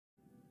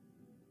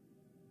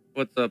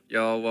What's up,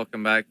 y'all?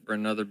 Welcome back for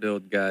another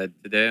build guide.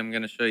 Today I'm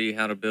going to show you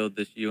how to build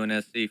this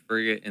UNSC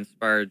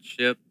frigate-inspired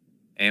ship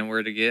and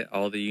where to get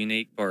all the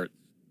unique parts.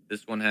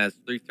 This one has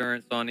 3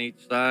 turrets on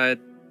each side,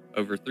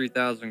 over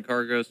 3,000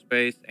 cargo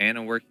space, and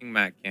a working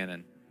Mac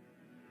cannon.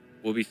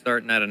 We'll be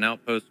starting at an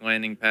outpost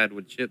landing pad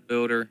with Ship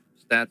Builder.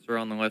 Stats are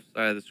on the left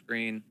side of the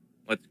screen.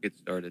 Let's get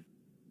started.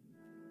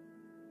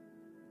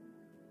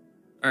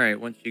 Alright,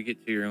 once you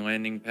get to your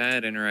landing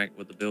pad, interact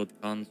with the build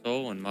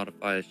console and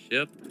modify a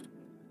ship.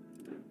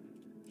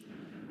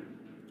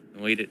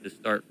 Lead it to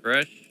start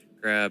fresh.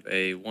 Grab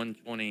a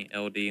 120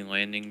 LD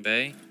landing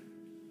bay,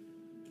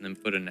 and then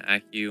put an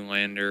Accu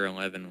Lander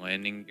 11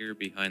 landing gear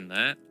behind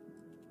that.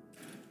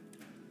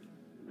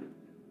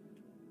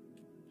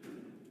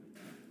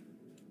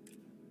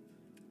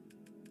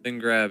 Then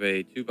grab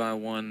a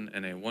 2x1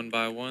 and a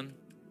 1x1.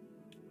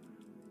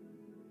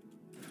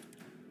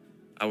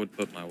 I would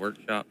put my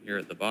workshop here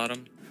at the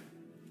bottom.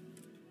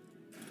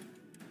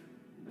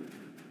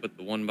 Put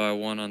the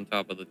 1x1 on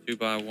top of the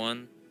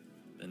 2x1,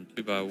 then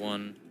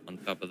 2x1 on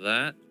top of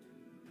that,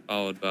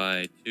 followed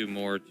by 2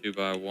 more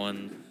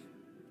 2x1s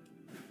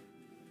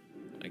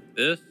like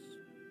this.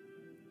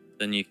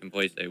 Then you can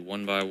place a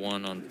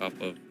 1x1 on top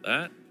of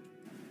that.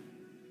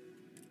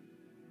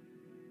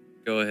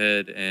 Go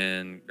ahead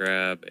and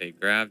grab a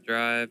grav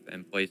drive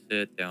and place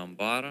it down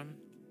bottom,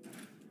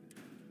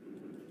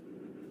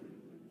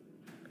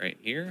 right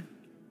here.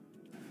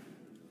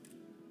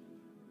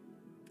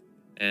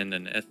 And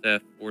an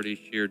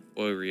SF-40 sheared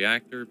flow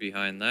reactor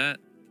behind that.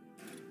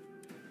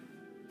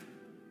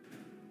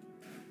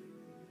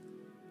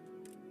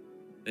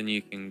 Then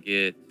you can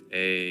get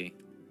a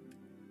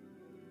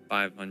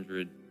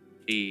 500T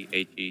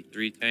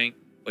HE3 tank,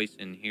 place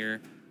in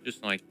here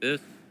just like this.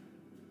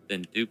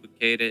 Then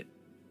duplicate it,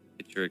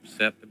 hit your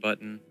accept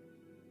button,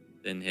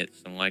 then hit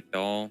select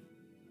all,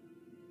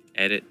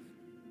 edit,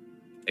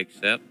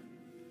 accept.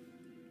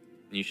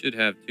 And you should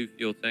have 2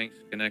 fuel tanks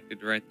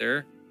connected right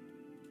there.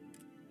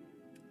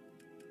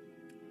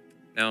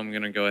 Now I'm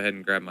going to go ahead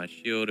and grab my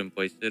shield and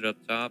place it up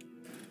top.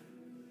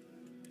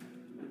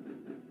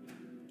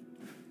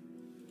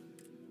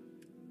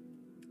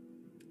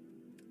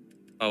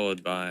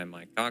 Followed by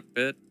my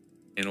cockpit.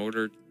 In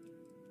order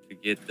to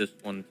get this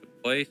one to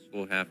place,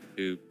 we'll have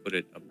to put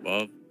it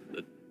above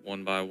the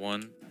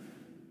 1x1.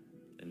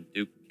 Then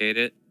duplicate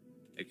it,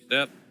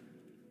 accept,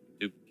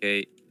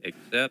 duplicate,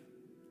 accept.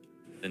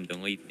 Then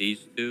delete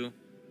these 2.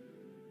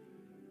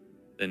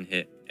 Then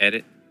hit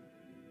edit,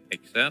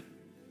 accept.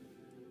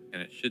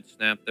 And it should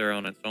snap there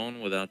on its own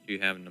without you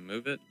having to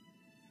move it.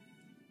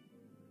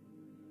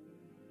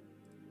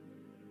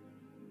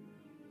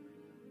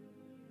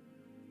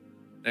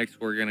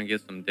 Next, we're going to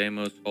get some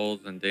Deimos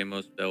hulls and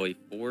Deimos belly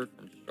 4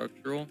 from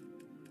structural.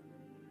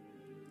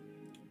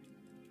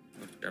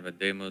 Let's grab a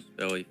Deimos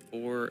belly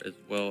 4 as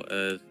well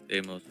as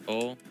Deimos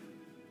hull.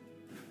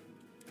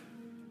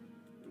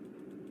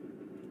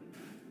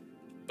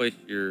 Place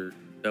your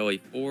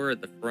belly 4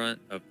 at the front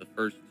of the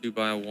first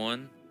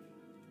 2x1.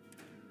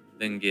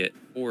 Then get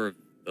 4 of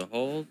the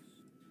hulls.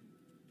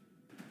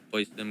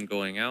 Place them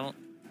going out.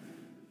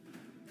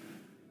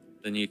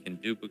 Then you can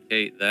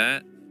duplicate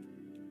that.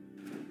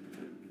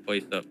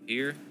 Place up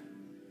here.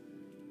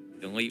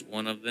 Delete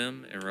one of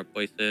them and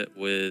replace it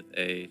with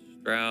a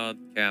Stroud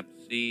Cap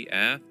C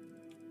aft.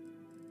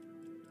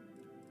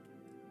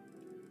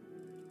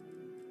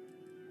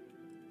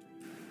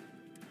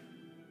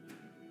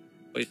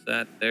 Place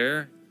that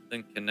there,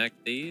 then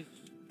connect these.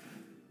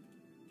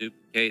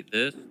 Duplicate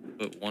this,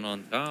 put one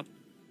on top,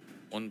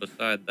 one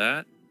beside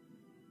that.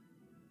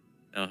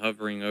 Now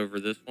hovering over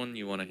this one,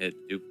 you want to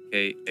hit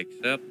duplicate,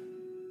 accept,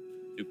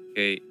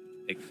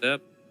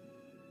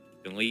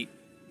 delete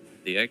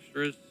the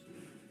extras.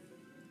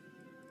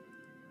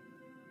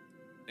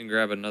 Then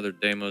grab another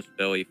Deimos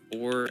belly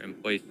 4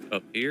 and place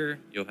up here.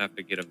 You'll have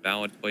to get a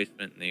valid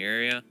placement in the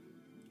area,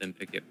 then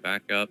pick it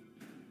back up,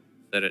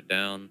 set it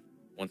down.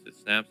 Once it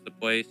snaps to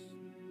place,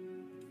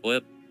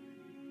 flip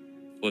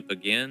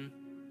again,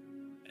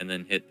 and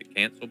then hit the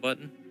cancel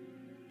button.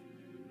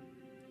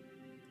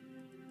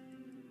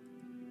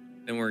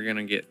 Then we're going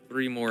to get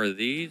 3 more of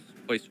these.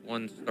 Place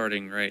one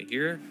starting right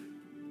here.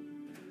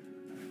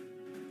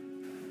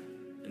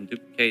 And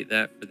duplicate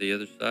that for the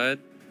other side.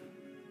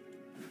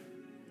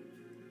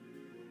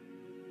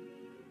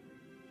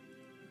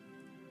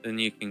 Then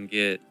you can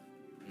get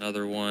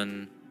another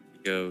one to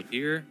go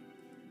here,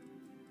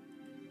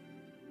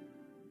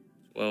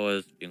 as well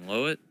as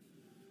below it.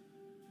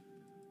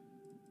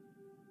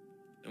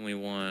 Then we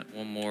want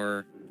one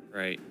more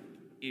right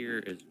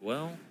here as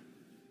well.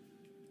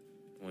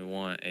 We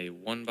want a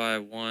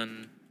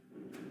 1x1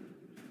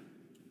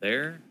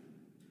 there.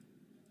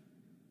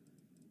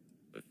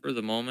 But for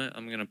the moment,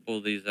 I'm going to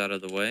pull these out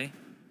of the way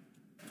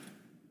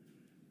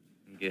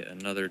and get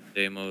another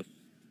Deimos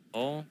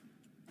hull.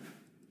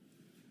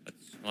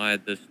 Let's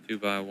slide this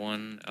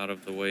 2x1 out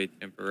of the way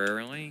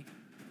temporarily.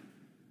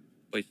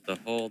 Place the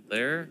hull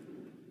there.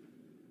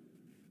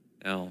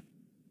 Now,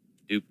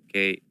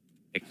 duplicate,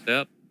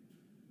 accept,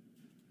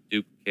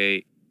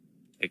 duplicate,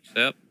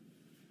 accept,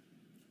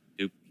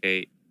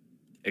 duplicate,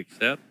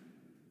 accept.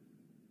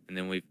 And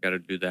then we've got to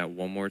do that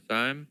one more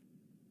time.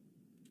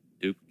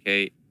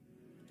 Duplicate,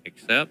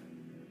 accept.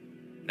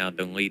 Now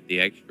delete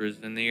the extras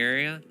in the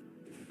area.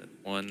 That's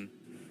 1,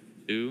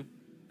 2,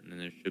 and then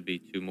there should be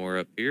 2 more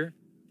up here.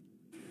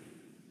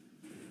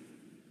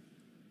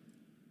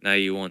 Now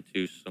you want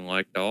to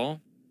select all,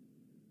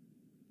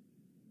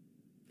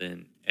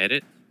 then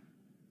edit,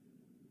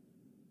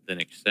 then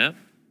accept.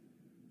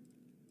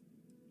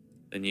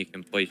 Then you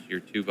can place your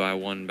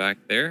 2x1 back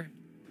there.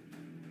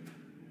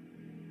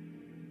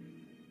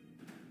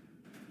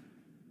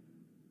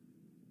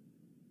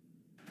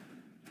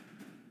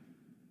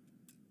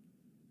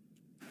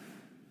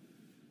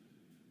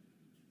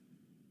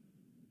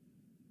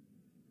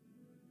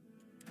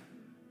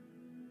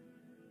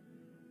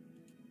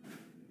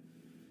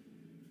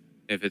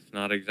 If it's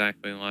not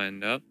exactly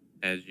lined up,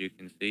 as you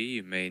can see,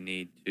 you may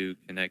need to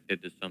connect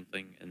it to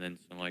something and then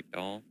select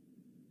all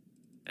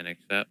and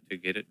accept to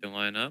get it to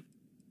line up.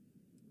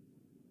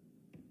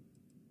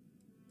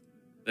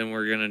 Then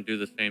we're going to do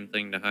the same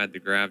thing to hide the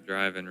grav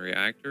drive and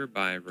reactor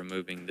by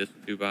removing this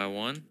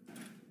 2x1,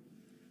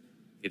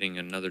 getting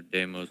another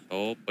Deimos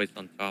hole placed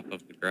on top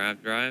of the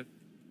grav drive,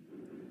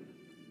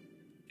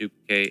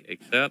 duplicate,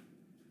 accept,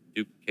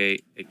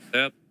 duplicate,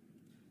 accept,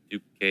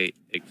 duplicate,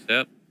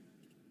 accept,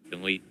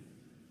 delete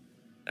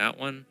that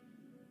one,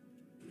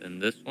 then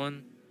this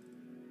one,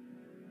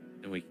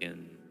 then we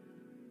can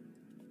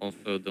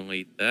also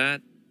delete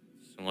that,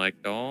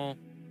 select all,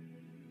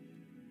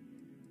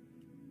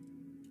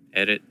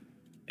 edit,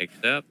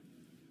 accept,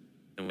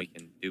 then we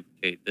can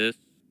duplicate this,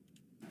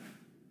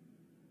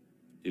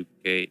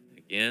 duplicate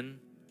again,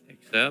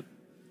 accept,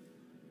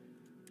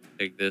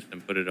 take this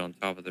and put it on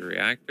top of the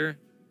reactor,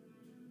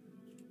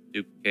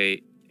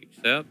 duplicate,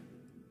 accept,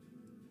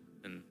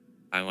 and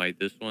highlight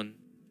this one,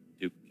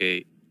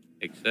 duplicate,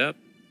 accept,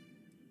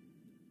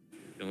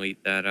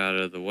 delete that out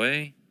of the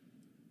way,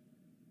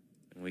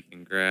 and we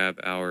can grab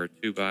our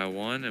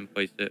 2x1 and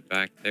place it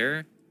back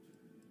there,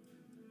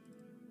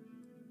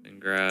 and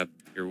grab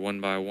your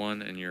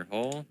 1x1 and your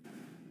hole,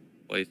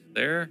 place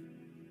there.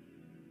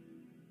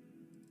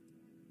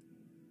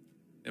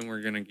 Then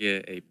we're going to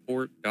get a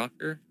port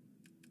docker.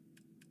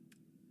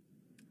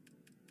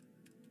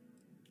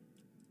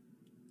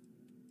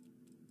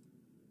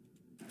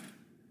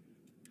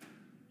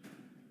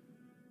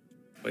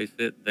 Place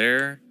it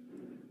there.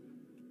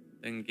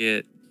 Then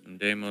get some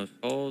Deimos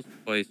holes.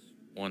 Place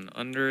one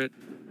under it,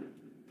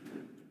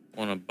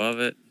 one above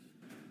it,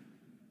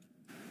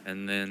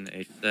 and then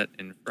a set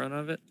in front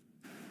of it.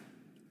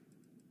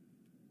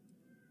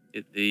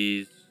 Get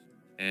these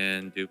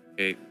and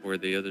duplicate for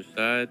the other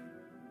side.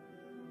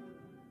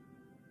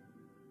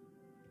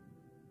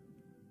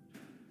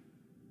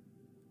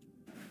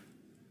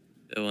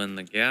 Fill in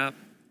the gap.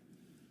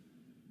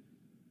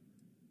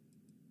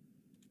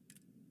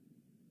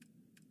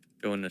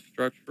 Go into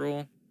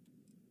structural.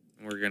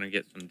 We're going to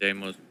get some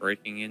Deimos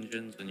braking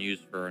engines and use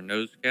for our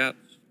nose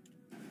caps.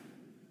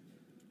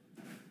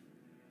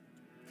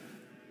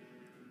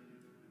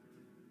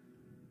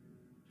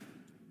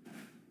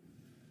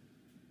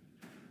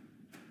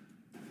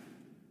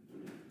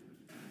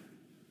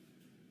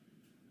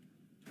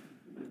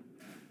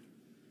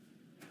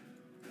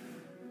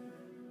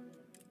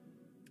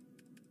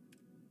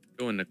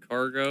 Go into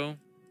cargo.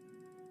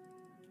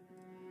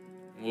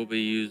 We'll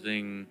be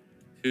using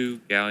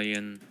 2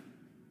 galleon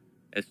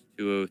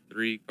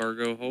S203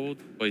 cargo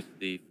holds. Place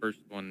the first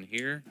one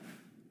here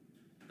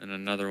and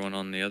another one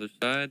on the other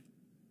side.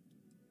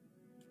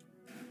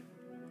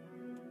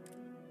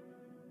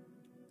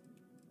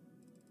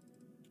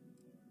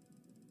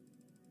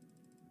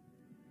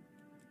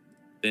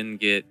 Then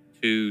get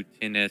 2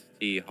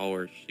 10ST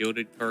hauler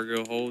shielded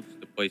cargo holds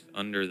to place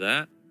under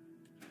that.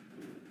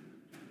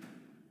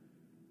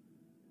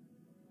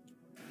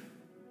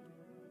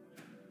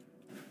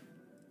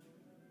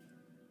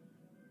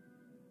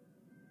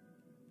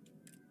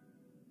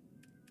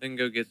 Then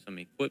go get some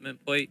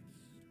equipment plates.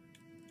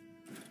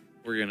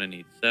 We're going to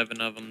need 7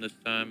 of them this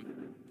time.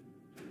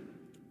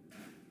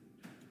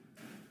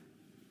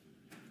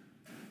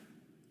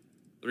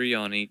 Three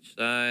on each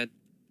side.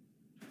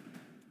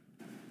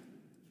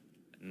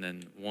 And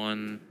then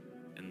 1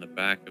 in the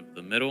back of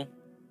the middle.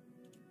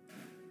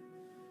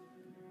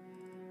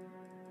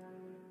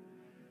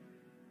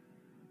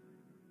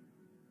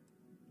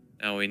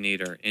 Now we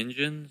need our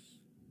engines.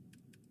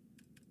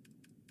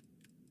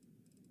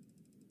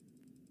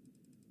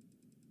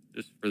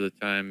 Just for the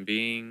time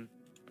being,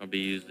 I'll be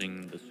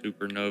using the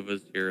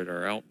Supernovas here at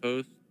our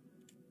outpost.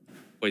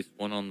 Place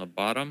one on the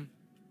bottom,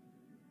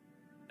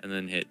 and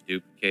then hit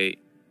duplicate,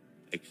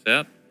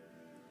 accept.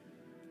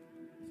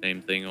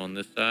 Same thing on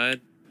this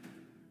side.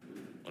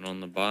 One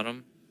on the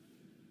bottom,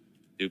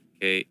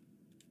 duplicate,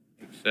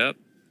 accept.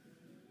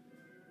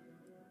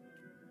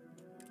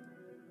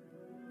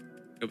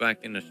 Go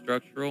back into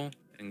structural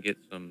and get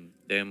some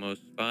Deimos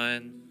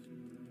spines.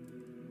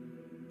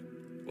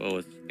 As well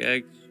as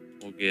skegs,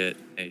 we'll get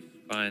a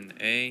spine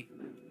A.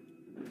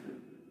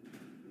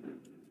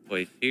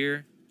 Place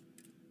here.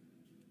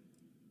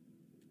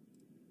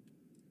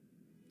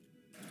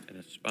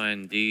 a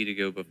spine D to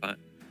go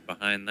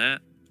behind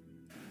that.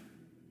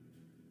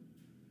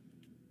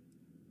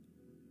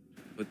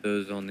 Put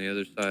those on the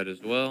other side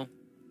as well.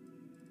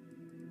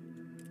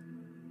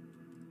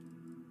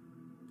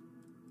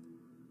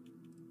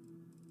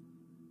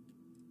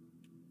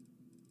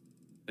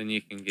 Then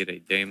you can get a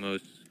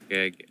Deimos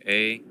Skeg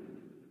A, as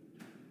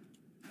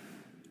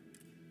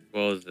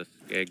well as a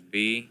Skeg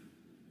B,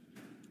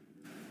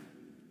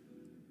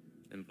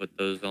 and put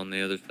those on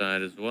the other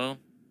side as well.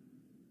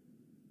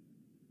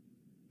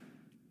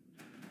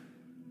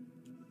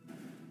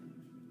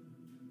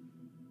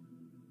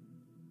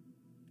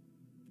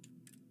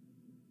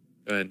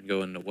 Go ahead and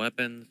go into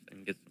weapons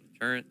and get some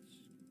turrets.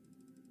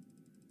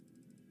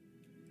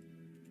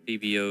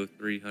 TBO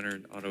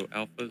 300 auto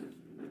alphas.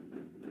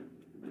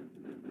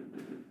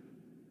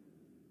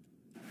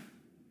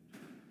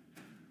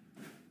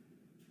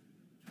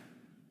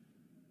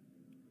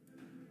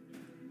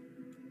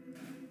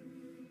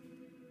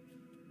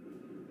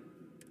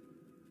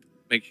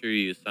 Make sure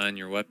you assign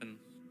your weapons.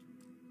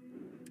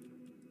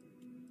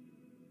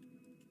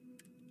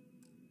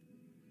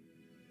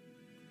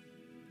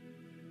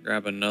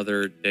 Grab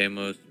another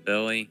Deimos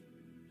belly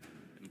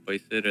and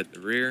place it at the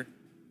rear.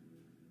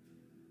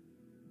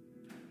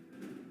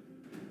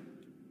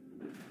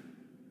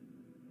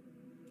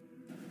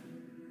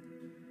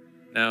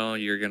 Now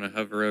you're going to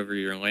hover over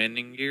your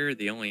landing gear.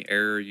 The only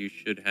error you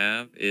should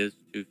have is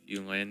too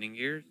few landing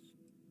gears.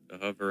 So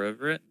hover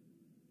over it,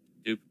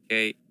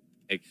 duplicate,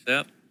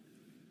 accept,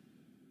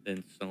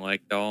 then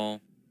select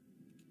all,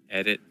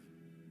 edit,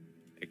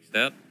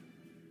 accept.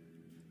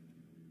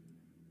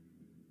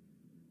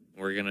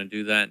 We're going to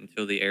do that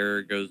until the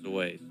error goes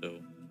away. So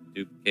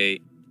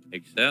duplicate,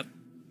 accept,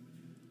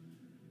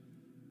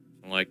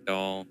 select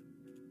all,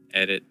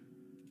 edit,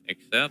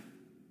 accept,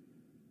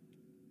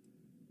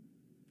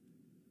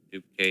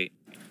 duplicate,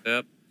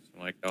 accept,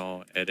 select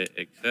all, edit,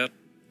 accept,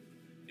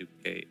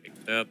 duplicate,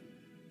 accept.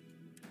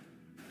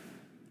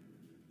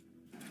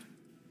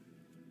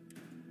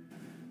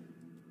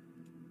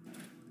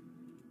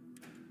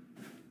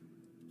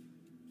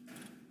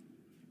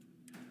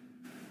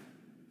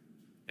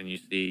 And you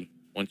see,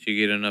 once you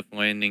get enough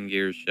landing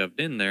gears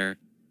shoved in there,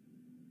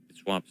 it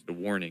swaps to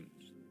warnings.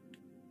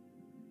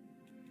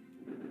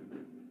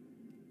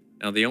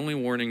 Now, the only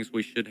warnings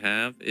we should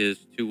have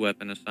is 2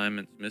 weapon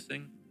assignments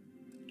missing.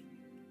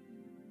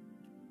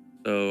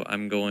 So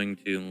I'm going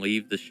to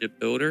leave the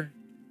shipbuilder.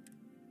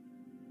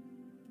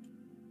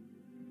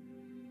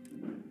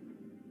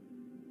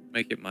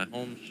 Make it my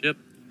home ship.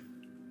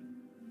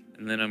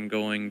 And then I'm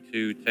going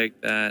to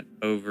take that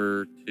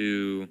over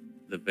to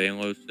the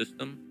Velo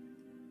system,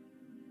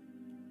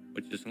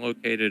 which is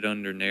located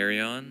under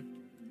Narion.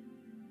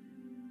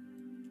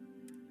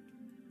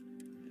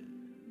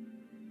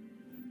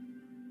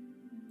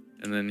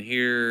 And then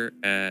here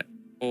at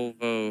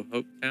Polvo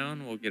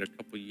Hopetown, we'll get a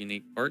couple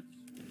unique parts.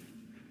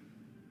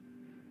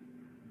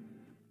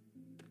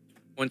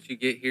 Once you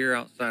get here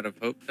outside of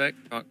Hope Tech,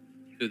 talk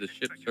to the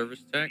ship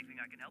service tech,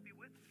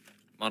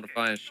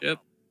 modify a ship.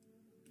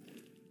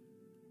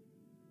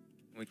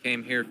 We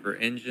came here for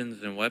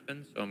engines and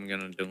weapons, so I'm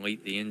going to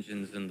delete the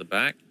engines in the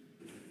back.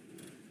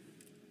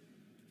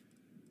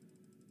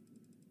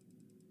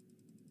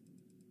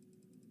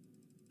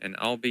 And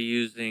I'll be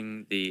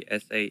using the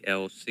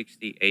SAL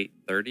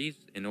 6830s.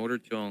 In order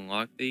to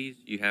unlock these,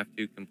 you have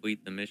to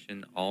complete the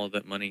mission All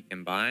That Money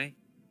Can Buy.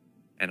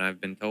 And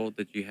I've been told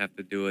that you have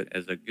to do it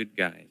as a good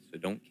guy, so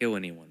don't kill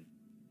anyone.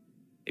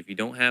 If you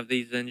don't have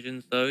these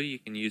engines, though, you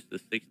can use the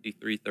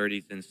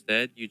 6330s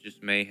instead. You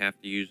just may have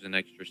to use an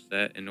extra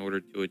set in order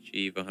to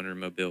achieve 100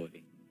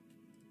 mobility.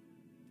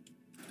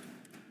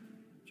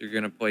 You're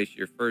going to place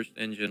your first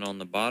engine on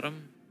the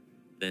bottom,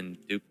 then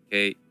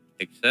duplicate,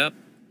 accept.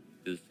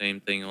 Do the same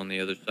thing on the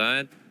other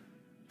side.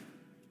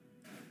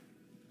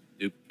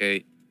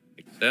 Duplicate,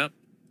 accept.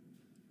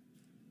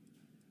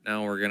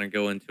 Now we're going to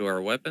go into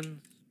our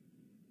weapons.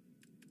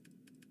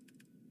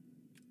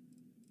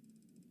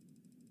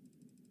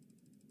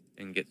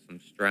 And get some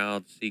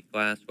Stroud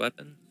C-Class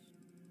weapons.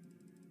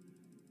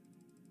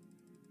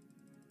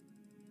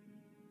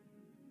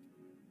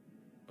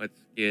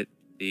 Let's get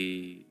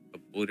the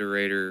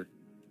Obliterator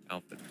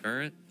Alpha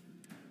Turret.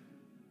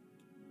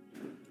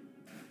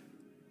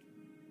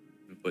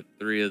 And put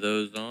 3 of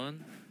those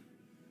on.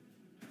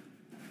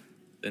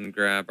 Then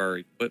grab our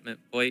equipment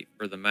plate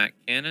for the Mac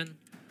Cannon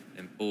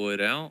and pull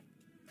it out.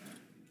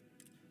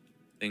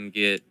 Then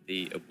get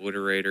the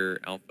Obliterator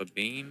Alpha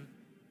Beam.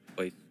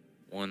 Place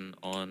 1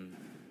 on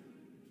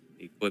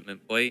the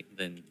equipment plate,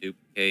 then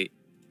duplicate,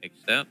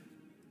 accept.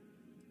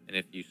 And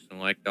if you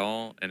select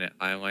all and it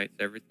highlights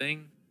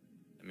everything,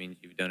 that means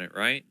you've done it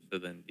right. So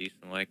then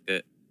deselect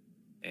it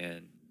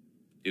and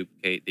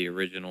duplicate the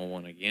original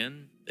one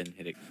again, then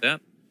hit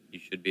accept. You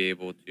should be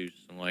able to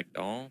select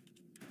all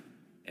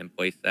and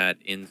place that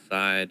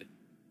inside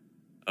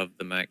of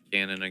the Mac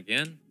Cannon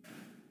again.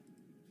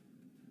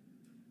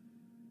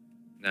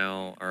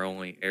 Now our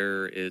only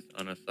error is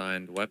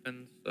unassigned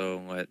weapons,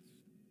 so let's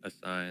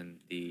assign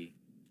the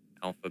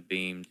Alpha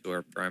Beam to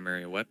our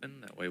primary weapon.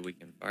 That way we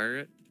can fire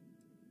it.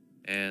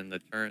 and the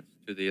turrets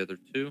to the other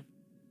two.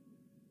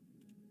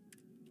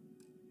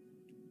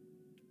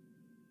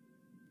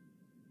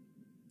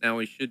 Now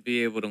we should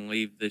be able to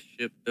leave this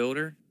ship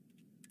builder.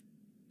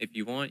 If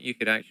you want, you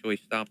could actually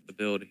stop the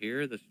build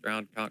here. The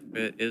Stroud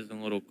cockpit is a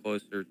little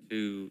closer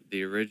to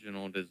the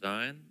original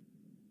design.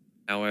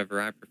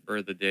 However, I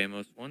prefer the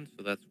Deimos one,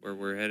 so that's where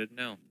we're headed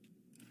now.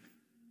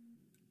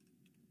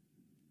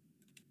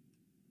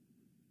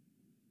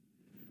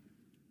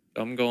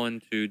 So I'm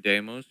going to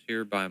Deimos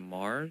here by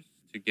Mars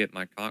to get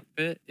my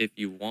cockpit. If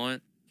you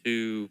want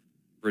to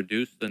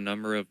reduce the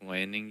number of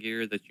landing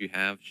gear that you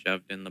have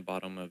shoved in the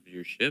bottom of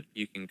your ship,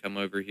 you can come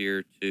over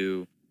here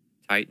to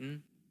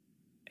Titan,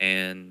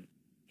 and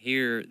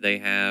here they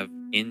have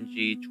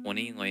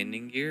NG20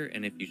 landing gear,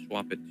 and if you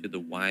swap it to the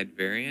wide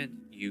variant,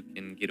 you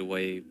can get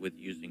away with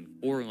using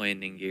 4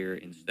 landing gear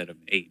instead of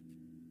 8.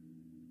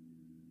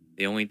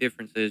 The only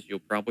difference is you'll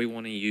probably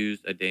want to use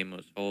a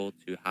Deimos hull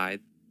to hide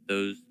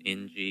those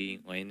NG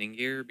landing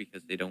gear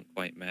because they don't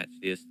quite match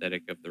the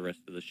aesthetic of the rest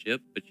of the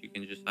ship, but you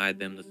can just hide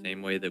them the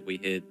same way that we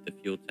hid the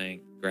fuel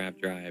tank, grav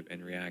drive,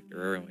 and reactor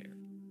earlier.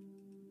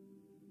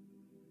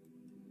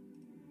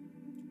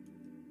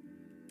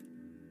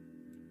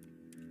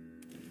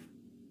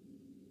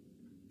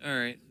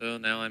 Alright, so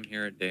now I'm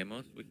here at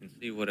Deimos. We can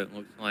see what it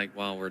looks like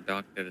while we're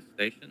docked at a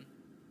station.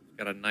 It's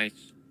got a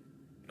nice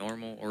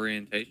normal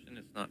orientation.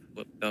 It's not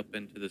flipped up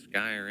into the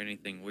sky or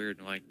anything weird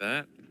like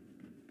that.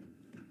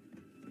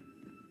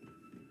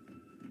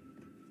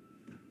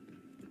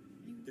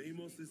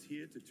 Deimos is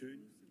here to turn.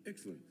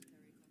 Excellent.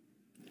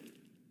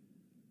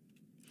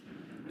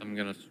 I'm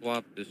going to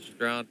swap this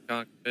Stroud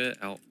cockpit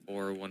out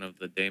for one of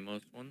the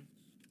Deimos ones.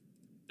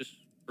 Just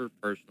for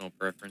personal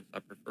preference, I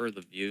prefer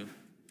the view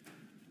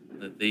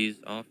that these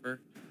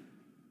offer.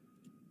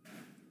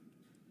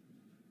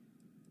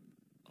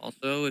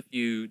 Also, if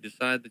you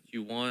decide that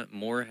you want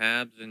more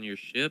habs in your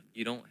ship,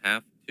 you don't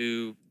have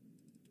to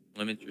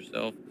limit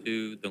yourself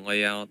to the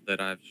layout that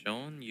I've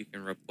shown. You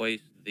can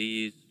replace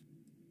these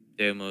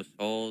Deimos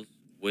hulls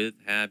with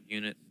hab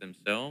units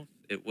themselves.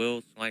 It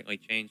will slightly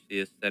change the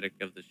aesthetic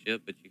of the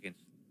ship, but you can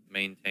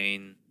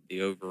maintain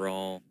the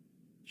overall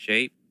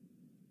shape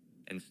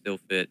and still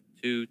fit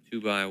two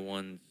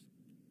 2x1s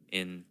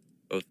in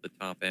both the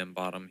top and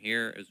bottom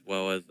here, as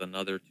well as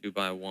another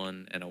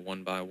 2x1 and a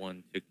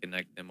 1x1 to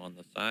connect them on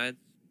the sides.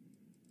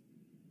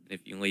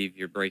 If you leave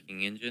your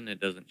braking engine, it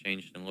doesn't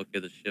change the look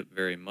of the ship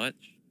very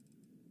much.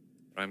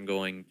 But I'm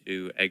going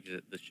to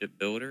exit the ship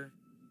builder,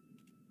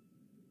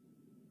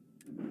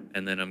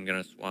 and then I'm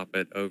going to swap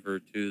it over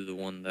to the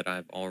one that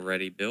I've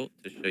already built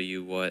to show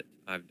you what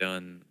I've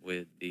done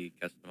with the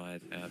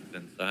customized habs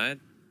inside.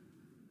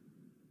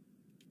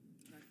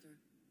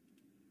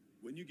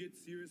 When you get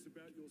serious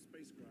about your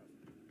spacecraft.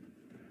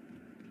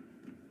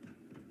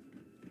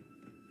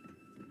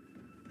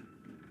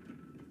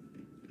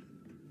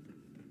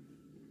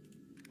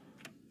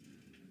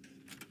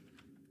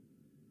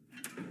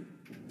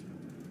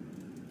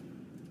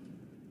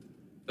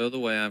 So the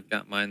way I've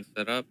got mine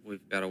set up,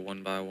 we've got a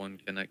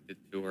 1x1 connected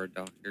to our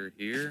docker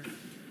here.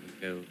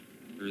 We go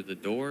through the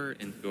door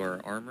into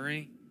our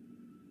armory.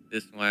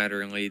 This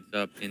ladder leads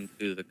up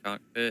into the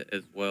cockpit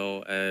as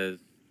well as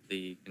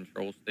the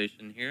control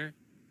station here.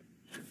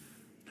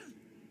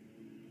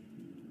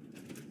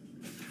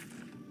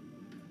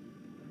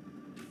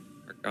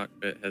 Our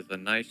cockpit has a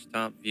nice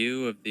top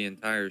view of the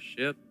entire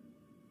ship.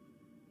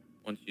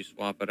 Once you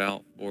swap it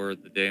out for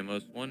the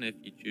Deimos one, if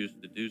you choose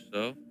to do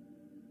so.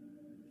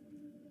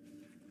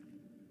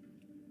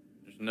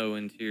 There's no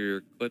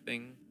interior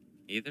clipping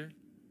either.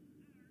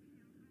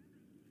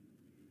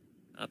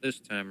 Not this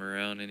time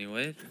around,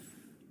 anyways.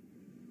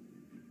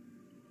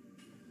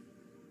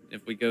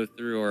 If we go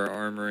through our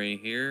armory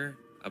here,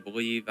 I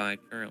believe I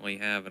currently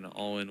have an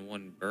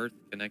all-in-one berth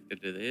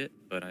connected to it,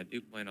 but I do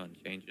plan on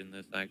changing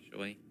this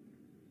actually.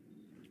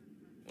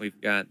 We've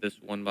got this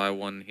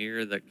 1x1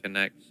 here that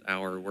connects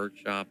our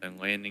workshop and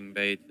landing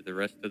bay to the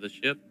rest of the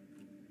ship.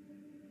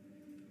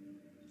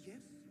 Yes,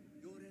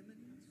 Your Eminence.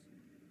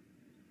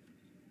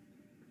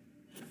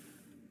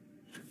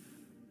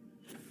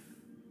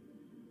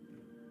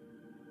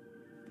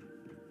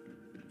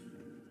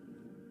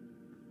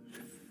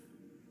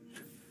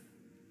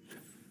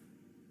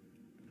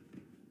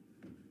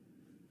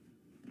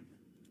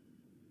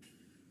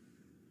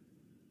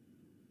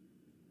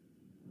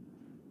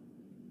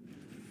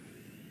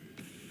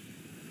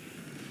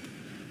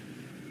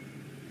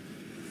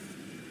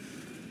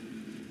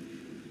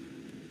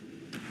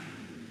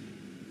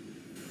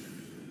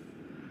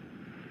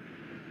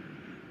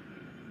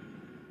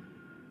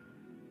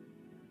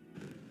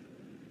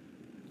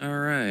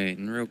 Alright,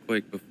 and real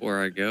quick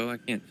before I go, I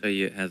can't tell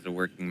you it has a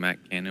working Mac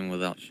cannon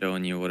without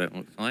showing you what it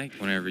looks like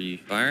whenever you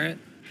fire it.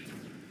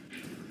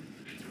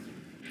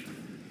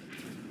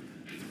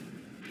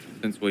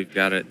 Since we've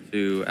got it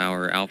to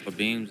our alpha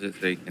beams,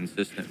 it's a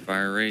consistent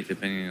fire rate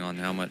depending on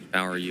how much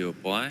power you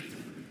apply.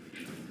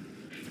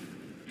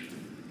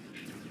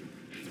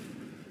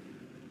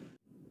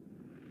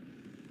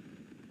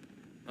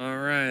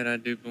 Alright, right, I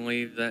do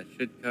believe that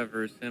should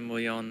cover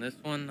assembly on this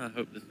one. I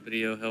hope this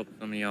video helped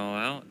some of y'all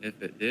out.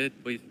 If it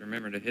did, please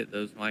remember to hit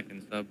those like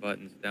and sub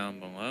buttons down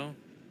below.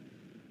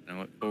 And I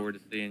look forward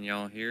to seeing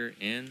y'all here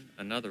in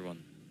another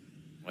one.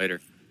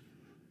 Later.